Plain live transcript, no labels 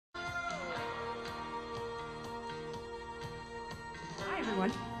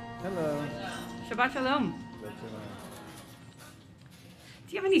Hello. Shabbat Shalom. Shabbat shalom.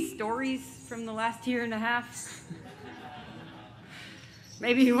 Do you have any stories from the last year and a half?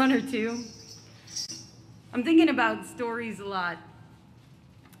 Maybe one or two. I'm thinking about stories a lot,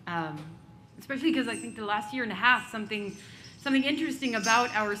 especially because I think the last year and a half, something interesting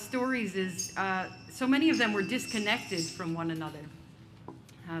about our stories is so many of them were disconnected from one another.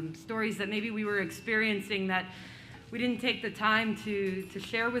 Stories that maybe we were experiencing that we didn't take the time to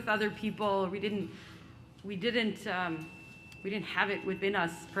share with other people. We didn't have it within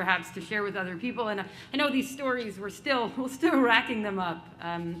us, perhaps, to share with other people. And I know these stories, we're still racking them up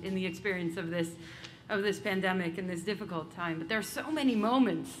in the experience of this pandemic and this difficult time. But there are so many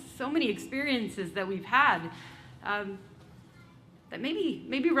moments, so many experiences that we've had that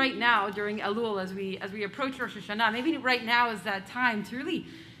maybe right now during Elul, as we approach Rosh Hashanah, maybe right now is that time to really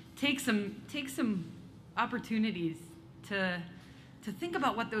take some opportunities to think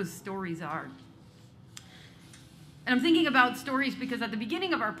about what those stories are. And I'm thinking about stories because at the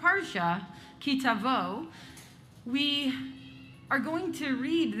beginning of our parsha, Tavo, we are going to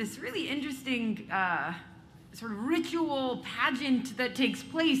read this really interesting sort of ritual pageant that takes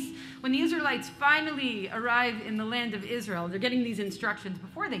place when the Israelites finally arrive in the land of Israel. They're getting these instructions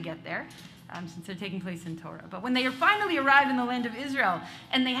before they get there, since they're taking place in Torah. But when they finally arrive in the land of Israel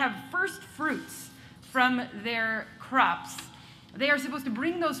and they have first fruits from their crops, they are supposed to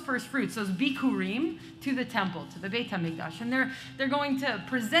bring those first fruits, those bikkurim, to the temple, to the Beit HaMikdash. And they're going to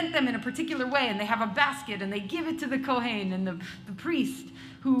present them in a particular way, and they have a basket, and they give it to the Kohen and the priest,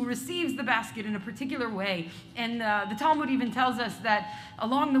 who receives the basket in a particular way. And the Talmud even tells us that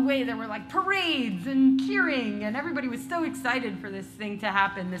along the way there were like parades and cheering, and everybody was so excited for this thing to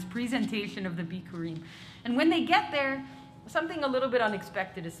happen, this presentation of the bikkurim. And when they get there, something a little bit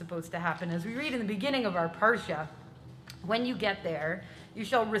unexpected is supposed to happen. As we read in the beginning of our parsha, when you get there, you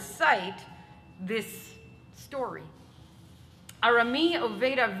shall recite this story. Arami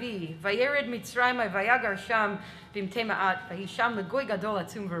oved avi, vayered Mitzrayim, vayagar sham b'mtei ma'at, vayisham legoy gadol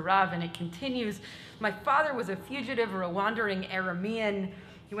atzum v'rav, and it continues. My father was a fugitive or a wandering Aramean.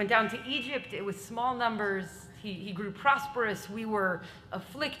 He went down to Egypt. It was small numbers. He grew prosperous. We were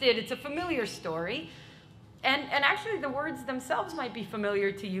afflicted. It's a familiar story. And actually the words themselves might be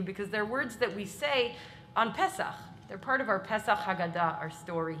familiar to you because they're words that we say on Pesach. They're part of our Pesach Haggadah, our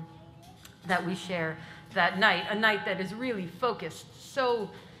story that we share that night, a night that is really focused so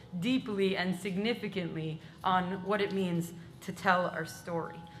deeply and significantly on what it means to tell our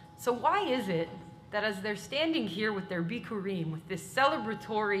story. So why is it that as they're standing here with their bikurim, with this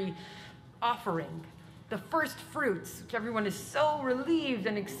celebratory offering, the first fruits, which everyone is so relieved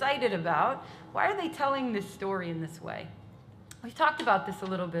and excited about, why are they telling this story in this way? We've talked about this a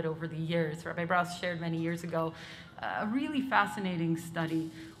little bit over the years. Rabbi Brous shared many years ago a really fascinating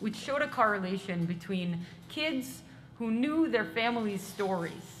study which showed a correlation between kids who knew their family's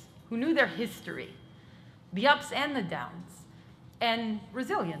stories, who knew their history, the ups and the downs, and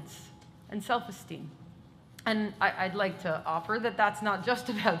resilience and self-esteem. And I'd like to offer that that's not just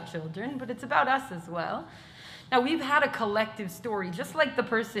about children, but it's about us as well. Now, we've had a collective story, just like the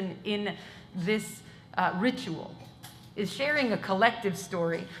person in this ritual is sharing a collective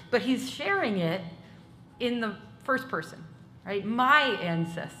story, but he's sharing it in the first person, right? My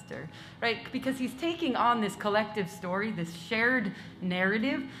ancestor, right? Because he's taking on this collective story, this shared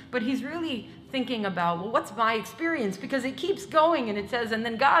narrative, but he's really thinking about, well, what's my experience? Because it keeps going, and it says, and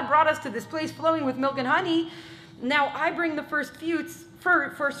then God brought us to this place flowing with milk and honey. Now I bring the first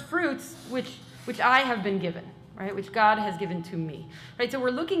fruits, which I have been given, right? Which God has given to me, right? So we're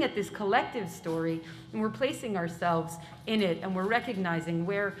looking at this collective story, and we're placing ourselves in it, and we're recognizing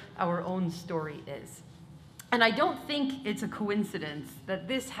where our own story is. And I don't think it's a coincidence that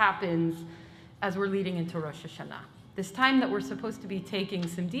this happens as we're leading into Rosh Hashanah. This time that we're supposed to be taking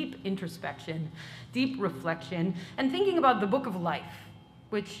some deep introspection, deep reflection, and thinking about the book of life,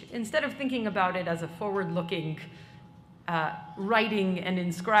 which instead of thinking about it as a forward-looking writing and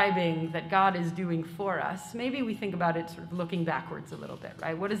inscribing that God is doing for us, maybe we think about it sort of looking backwards a little bit,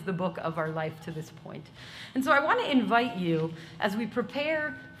 right? What is the book of our life to this point? And so I want to invite you, as we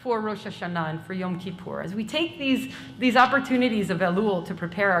prepare for Rosh Hashanah and for Yom Kippur, as we take these opportunities of Elul to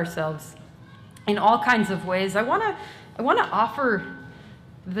prepare ourselves in all kinds of ways, I want to offer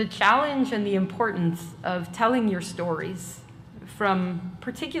the challenge and the importance of telling your stories from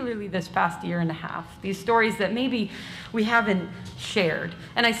particularly this past year and a half, these stories that maybe we haven't shared.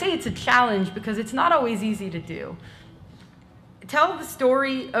 And I say it's a challenge because it's not always easy to do. Tell the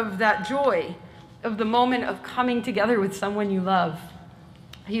story of that joy, of the moment of coming together with someone you love,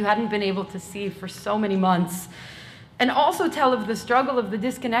 you hadn't been able to see for so many months, And also tell of the struggle of the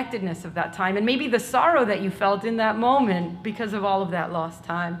disconnectedness of that time and maybe the sorrow that you felt in that moment because of all of that lost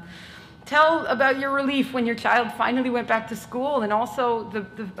time. Tell about your relief when your child finally went back to school, and also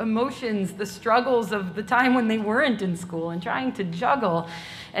the emotions, the struggles of the time when they weren't in school and trying to juggle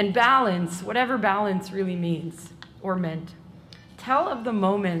and balance, whatever balance really means or meant. Tell of the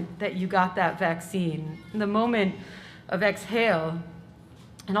moment that you got that vaccine, the moment of exhale,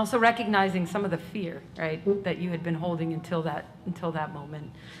 and also recognizing some of the fear, right, that you had been holding until that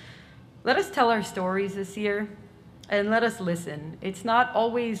moment. Let us tell our stories this year, and let us listen. It's not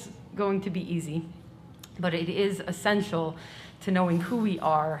always going to be easy, but it is essential to knowing who we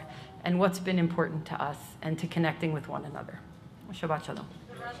are and what's been important to us and to connecting with one another. Shabbat Shalom.